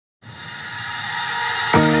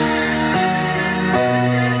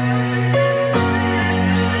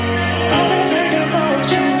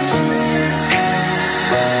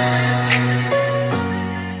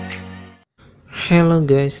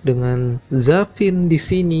guys, dengan Zafin di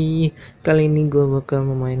sini. Kali ini gue bakal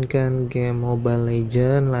memainkan game Mobile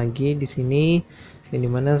Legends lagi di sini. Yang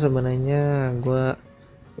dimana sebenarnya gue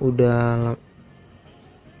udah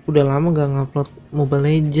udah lama gak ngupload Mobile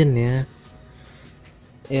Legends ya.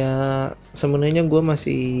 Ya sebenarnya gue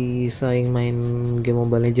masih sering main game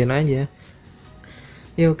Mobile Legends aja.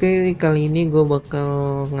 Ya oke, kali ini gue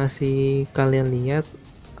bakal ngasih kalian lihat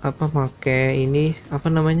apa pakai ini apa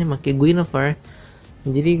namanya pakai Guinevere.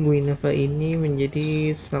 Jadi Guinevere ini menjadi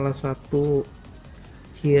salah satu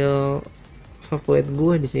heal favorit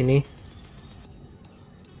gue di sini.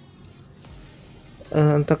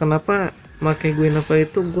 Entah kenapa pakai Guinevere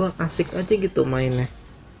itu gue asik aja gitu mainnya.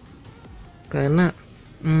 Karena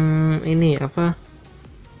ini apa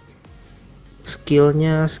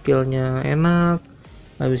skillnya enak.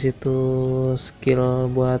 Habis itu skill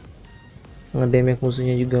buat ngedamage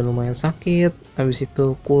musuhnya juga lumayan sakit. Habis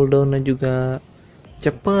itu cooldownnya juga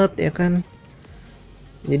cepet ya kan.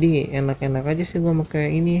 Jadi enak-enak aja sih gua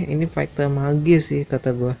pakai ini fighter magis sih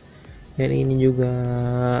kata gua. Dan ini juga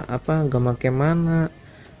apa gak make mana.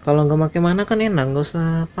 Kalau gak make mana kan enak, gak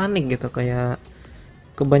usah panik gitu kayak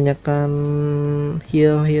kebanyakan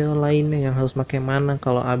heal lainnya yang harus pakai mana.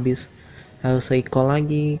 Kalau habis harus recall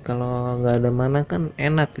lagi, kalau nggak ada mana kan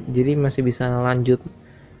enak, jadi masih bisa lanjut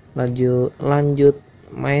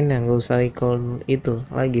main yang nggak usah recall itu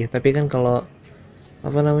lagi. Tapi kan kalau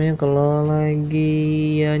apa namanya kalau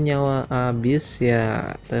lagi ya nyawa habis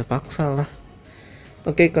ya terpaksa lah.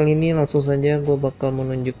 Oke, kali ini langsung saja gue bakal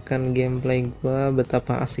menunjukkan gameplay gue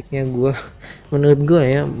betapa asiknya gue menurut gue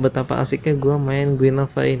ya, betapa asiknya gue main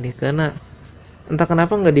Guinevere ini. Karena entah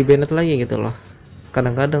kenapa nggak di banned lagi gitu loh.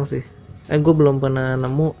 Kadang-kadang sih gue belum pernah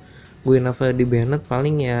nemu Guinevere di banned,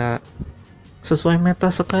 paling ya sesuai meta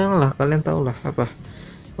sekarang lah, kalian tau lah apa.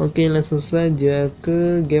 Oke, langsung saja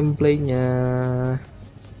ke gameplaynya.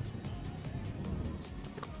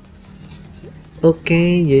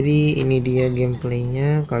 Oke, jadi ini dia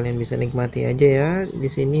gameplaynya, kalian bisa nikmati aja ya. Di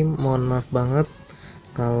sini mohon maaf banget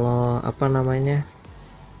kalau apa namanya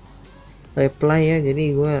reply ya,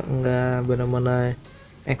 jadi gue nggak benar-benar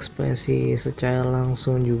ekspresi secara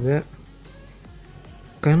langsung juga.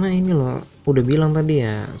 Karena ini loh, udah bilang tadi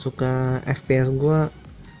ya, suka FPS gua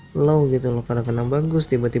low gitu loh, kadang-kadang bagus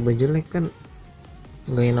tiba-tiba jelek kan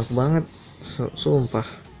nggak enak banget, sumpah.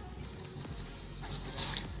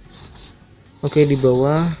 Oke, di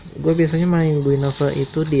bawah gue biasanya main Guinevere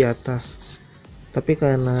itu di atas, tapi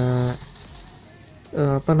karena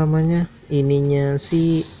apa namanya ininya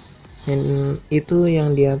sih yang itu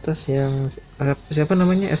yang di atas yang siapa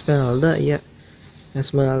namanya Esmeralda ya,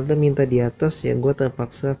 Esmeralda minta di atas ya, gue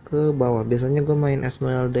terpaksa ke bawah. Biasanya gue main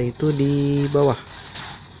Esmeralda itu di bawah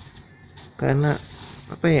karena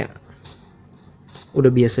apa ya, udah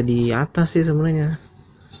biasa di atas sih sebenarnya,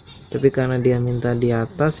 tapi karena dia minta di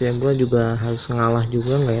atas ya gue juga harus ngalah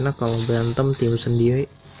juga, nggak enak kalau berantem tim sendiri.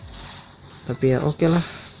 Tapi ya oke lah.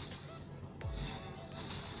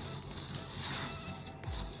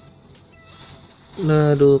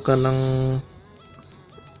 Nah, aduh kadang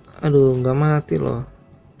aduh nggak mati loh,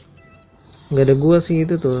 nggak ada gua sih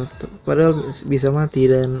itu tuh, padahal bisa mati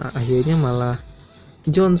dan akhirnya malah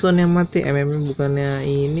Johnson yang mati, bukannya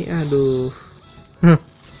ini. Aduh.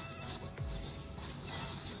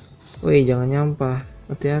 Woi, jangan nyampah,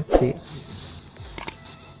 hati-hati.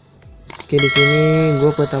 Oke, di sini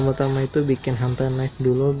gue pertama-tama itu bikin hunter knife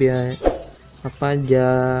dulu biar apa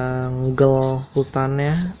jungle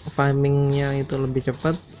hutannya farmingnya itu lebih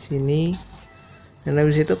cepat sini. Dan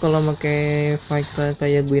habis itu kalau pakai fighter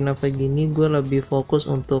kayak Guinevere gini, gue lebih fokus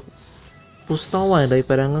untuk push tower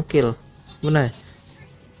daripada ngekill. Benar.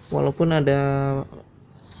 Walaupun ada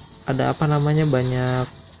apa namanya banyak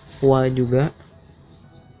wall juga,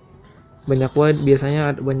 banyak wall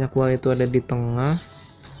biasanya banyak wall itu ada di tengah,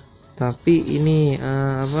 tapi ini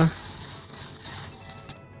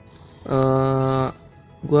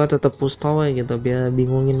gua tetap push tower gitu biar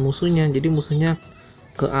bingungin musuhnya, jadi musuhnya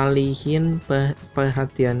kealihin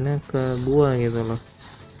perhatiannya ke gua gitu loh.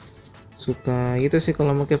 Suka gitu sih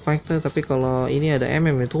kalau pakai fighter. Tapi kalau ini ada ya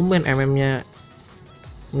tumben nya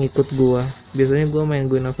ngikut gua. Biasanya gua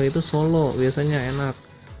main Guinevere itu solo, biasanya enak,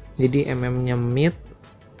 jadi nya mid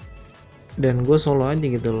dan gue solo aja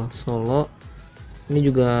gitu loh, solo. Ini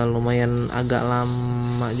juga lumayan agak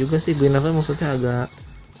lama juga sih Guinevere, maksudnya agak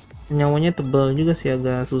nyawanya tebal juga sih,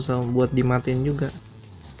 agak susah buat dimatiin juga.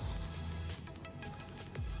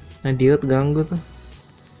 Nah, diot ganggu tuh.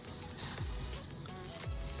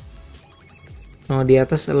 Oh, di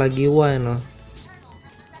atas lagi one loh,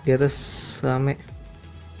 di atas rame.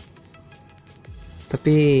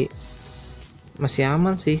 Tapi masih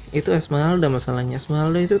aman sih. Itu Esmeralda masalahnya.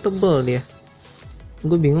 Esmeralda itu tebel dia.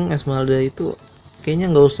 Gue bingung Esmeralda itu kayaknya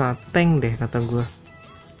nggak usah tank deh kata gue.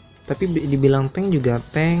 Tapi dibilang tank juga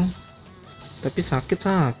tank, tapi sakit.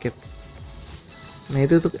 Nah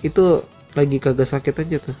itu lagi kagak sakit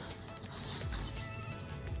aja tuh.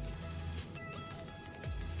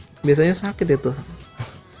 Biasanya sakit itu.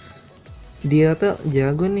 Dia tuh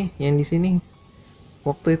jago nih yang di sini.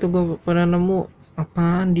 Waktu itu gue pernah nemu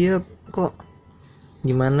apaan dia kok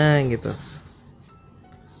gimana gitu.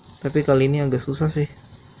 Tapi kali ini agak susah sih.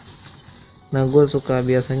 Nah gue suka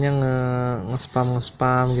biasanya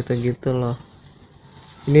nge-spam gitu loh.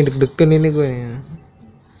 Ini deg-degan ini gue ya.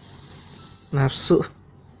 Nafsu.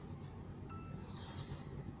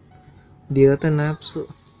 Dia tuh nafsu.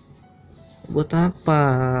 Buat apa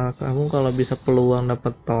kamu kalau bisa peluang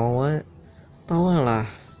dapat tawa lah,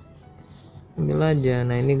 ambil aja.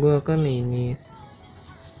 Nah ini gue kan ini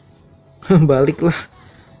balik lah,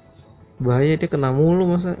 bahaya dia kena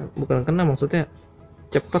mulu, masa bukan kena maksudnya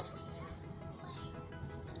cepet.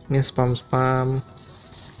 Ini spam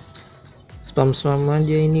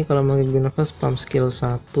aja ini kalau mau Guinevere, spam skill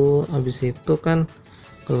 1. Habis itu kan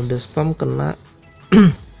kalau udah spam kena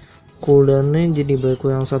cooldownnya jadi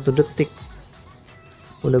berkurang 1 detik.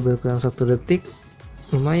 Udah berkurang 1 detik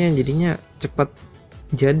lumayan, jadinya cepat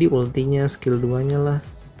jadi ultinya, skill 2 nya lah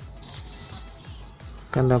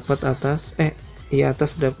kan dapat atas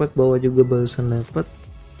atas dapat, bawah juga barusan dapat.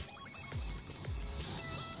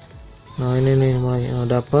 Nah ini nih mulai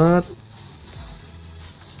dapat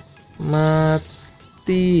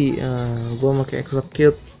mati. Gua pakai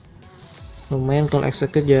execute, lumayan kalau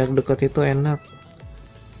execute jarak dekat itu enak.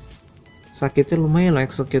 Sakitnya lumayan lah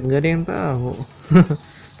execute, nggak ada yang tahu.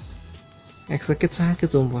 Execute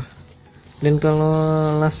sakit sumpah. Dan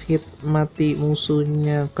kalau last hit mati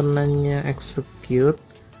musuhnya kenanya execute,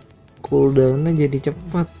 cooldownnya jadi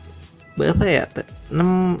cepat. Berapa ya?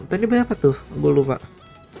 6 tadi berapa tuh? Gue lupa.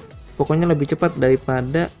 Pokoknya lebih cepat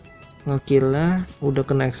daripada ngekillnya udah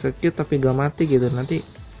kena execute tapi gak mati gitu. Nanti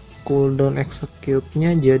cooldown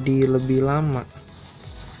execute-nya jadi lebih lama.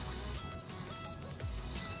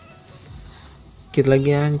 Kita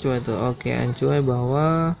lagi ancuy tuh. Oke, ancuy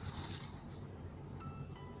bawah.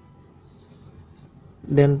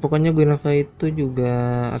 Dan pokoknya Guinevere itu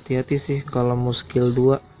juga hati-hati sih kalau mau skill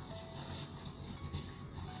 2.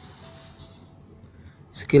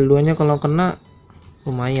 Skill 2 nya kalau kena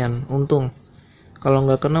lumayan untung, kalau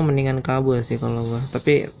nggak kena mendingan kabur sih kalau gua.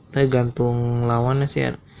 Tapi tergantung lawannya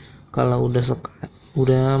sih ya. Kalau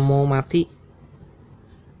udah mau mati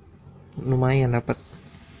lumayan dapat.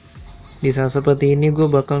 Di saat seperti ini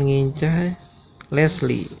gue bakal ngincar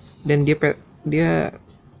Leslie, dan dia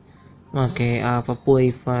pakai apa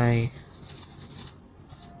wifi.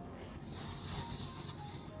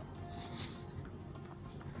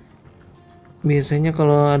 Biasanya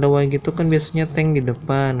kalau ada way gitu kan biasanya tank di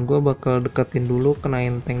depan. Gue bakal deketin dulu,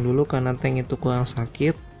 kenain tank dulu karena tank itu kurang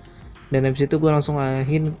sakit. Dan habis itu gue langsung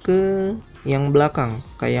arahin ke yang belakang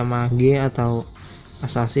kayak Masih atau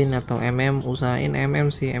assassin atau MM. Usahain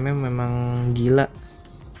MM sih, MM memang gila.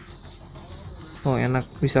 Oh enak,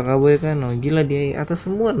 bisa kabur kan. Oh gila, di atas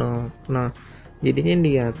semua no. Nah jadinya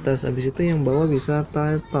di atas, habis itu yang bawah bisa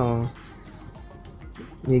title.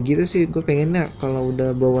 Ya gitu sih, gue pengennya kalau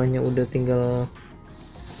udah bawahnya udah tinggal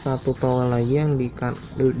 1 tower lagi yang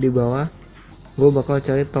di bawah, gue bakal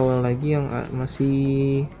cari tower lagi yang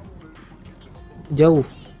masih jauh,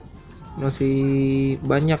 masih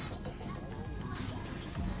banyak.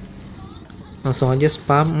 Langsung aja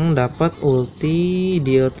spam, dapat ulti,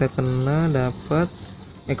 dia terkena, dapat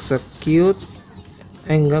execute.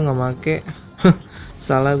 Enggak make.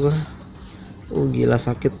 Salah gue. Gila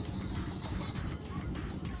sakit.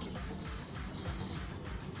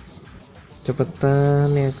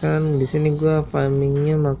 Cepetan ya kan. Di sini gua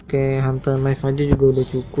farmingnya pakai hunter knife aja juga udah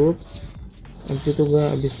cukup. Habis itu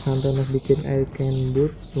gua habis hunter knife bikin air can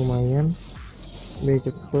boot lumayan. Biar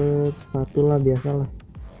cepet, sepatu lah biasalah.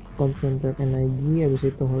 Concentrate energy, habis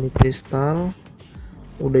itu holy crystal.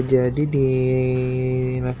 Udah jadi di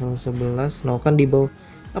level 11. Nah kan di bawah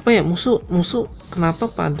apa ya, musuh kenapa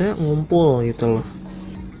pada ngumpul gitu loh.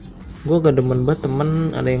 Gua gak demen banget temen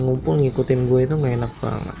ada yang ngumpul ngikutin gue, itu gak enak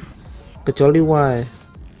banget. Kecuali Y.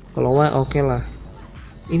 Kalau Y oke lah.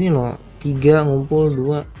 Ini loh 3 ngumpul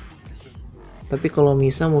 2. Tapi kalau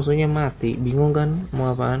Misa musuhnya mati, bingung kan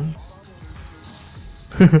mau apaan.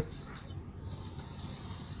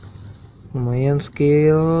 Lumayan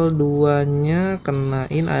skill 2 nya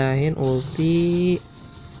kenain, ayahin ulti,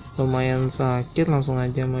 lumayan sakit. Langsung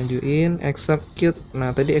aja majuin execute.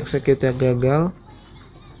 Nah tadi execute nya gagal,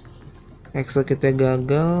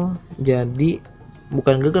 jadi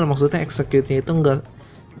bukan gagal, maksudnya execute-nya itu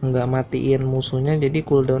nggak matiin musuhnya, jadi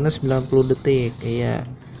cooldownnya 90 detik. Iya,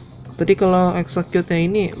 tadi kalau execute-nya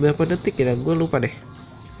ini berapa detik ya, gue lupa deh,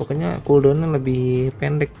 pokoknya cooldownnya lebih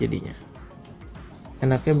pendek jadinya,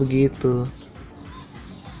 enaknya begitu.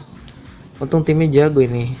 Untung timnya jago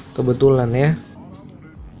ini, kebetulan ya,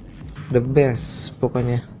 the best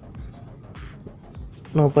pokoknya.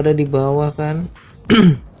 No, pada di bawah kan.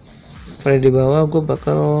 Pada di bawah gue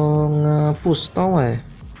bakal nge-push, tau ya,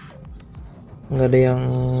 nggak ada yang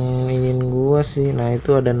ingin gua sih. Nah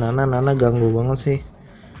itu ada Nana ganggu banget sih,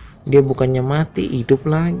 dia bukannya mati hidup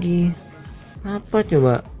lagi, apa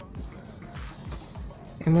coba,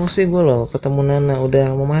 emosi gue loh ketemu Nana,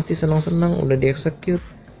 udah mau mati senang-senang, udah dieksekut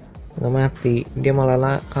nggak mati, dia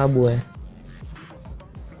malah kabur ya,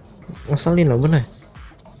 ngeselin loh bener.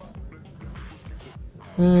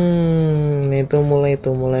 Itu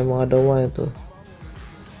mulai mau ada wah itu,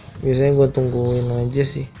 biasanya gue tungguin aja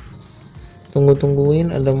sih,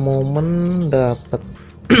 tungguin ada momen dapet.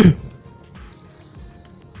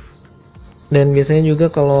 Dan biasanya juga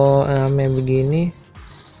kalau ame begini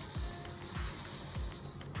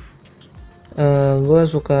gue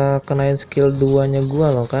suka kenain skill 2 nya gue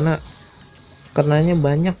loh, karena kenanya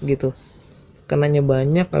banyak gitu, kenanya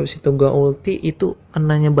banyak, habis itu gue ulti, itu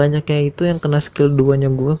kenanya banyak kayak itu yang kena skill 2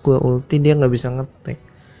 nya gue ulti, dia nggak bisa ngetek,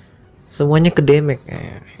 semuanya ke damage.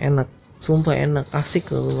 Enak, sumpah enak,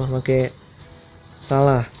 asik loh gue pakai.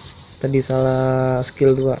 Salah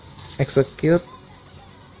skill 2 execute,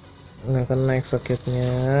 nggak kena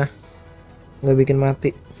execute-nya, nggak bikin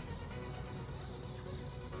mati.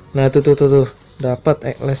 Nah tuh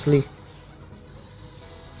dapat Leslie,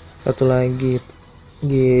 satu lagi,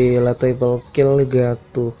 gila triple kill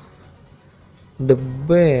tuh, the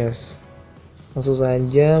best. Langsung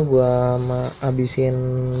saja gua abisin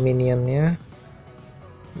minionnya,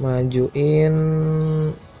 majuin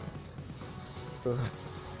tuh,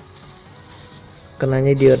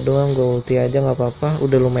 kenanya dia doang, gua ulti aja nggak apa-apa,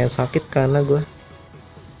 udah lumayan sakit karena gua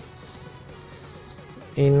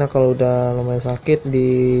ini kalau udah lumayan sakit di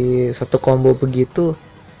satu combo begitu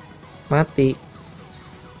mati,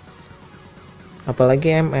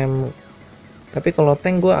 apalagi tapi kalau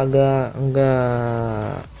tank gue agak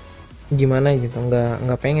enggak gimana gitu,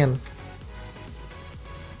 nggak pengen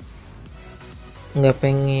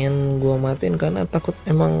gue matiin karena takut,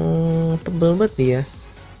 emang tebel banget dia.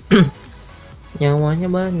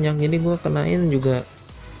 Nyawanya banyak, jadi gue kenain juga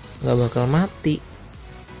nggak bakal mati,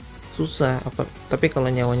 susah. Tapi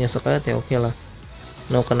kalau nyawanya sekarat ya oke lah,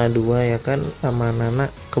 no kena 2 ya kan, sama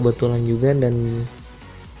Nana kebetulan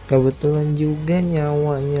juga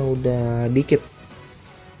nyawanya udah dikit,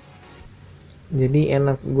 jadi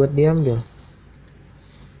enak buat diambil.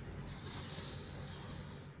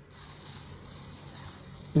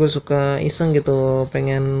 Gue suka iseng gitu,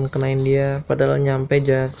 pengen kenain dia padahal nyampe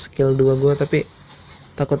jak skill 2 gue, tapi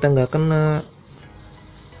takutnya nggak kena.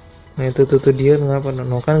 Nah itu tuh dia ngapa,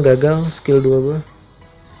 no kan gagal skill 2 gue.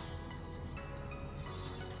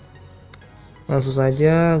 Langsung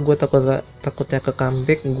saja gue takutnya ke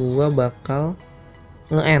comeback, gue bakal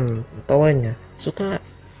nge-end tawanya. Suka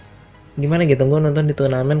gimana gitu, gue nonton di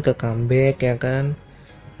turnamen ke comeback ya kan,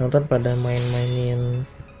 nonton pada mainin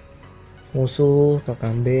musuh ke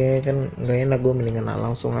comeback kan nggak enak, gue mendingan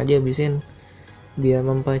langsung aja habisin biar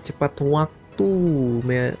mempercepat waktu,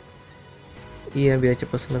 biar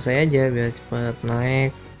cepat selesai aja, biar cepat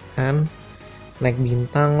naik kan, naik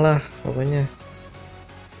bintang lah pokoknya.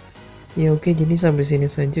 Ya oke, jadi sampai sini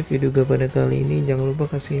saja video gue pada kali ini. Jangan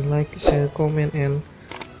lupa kasih like, share, comment, and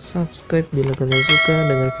subscribe bila kalian suka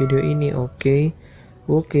dengan video ini. Oke,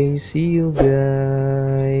 see you guys.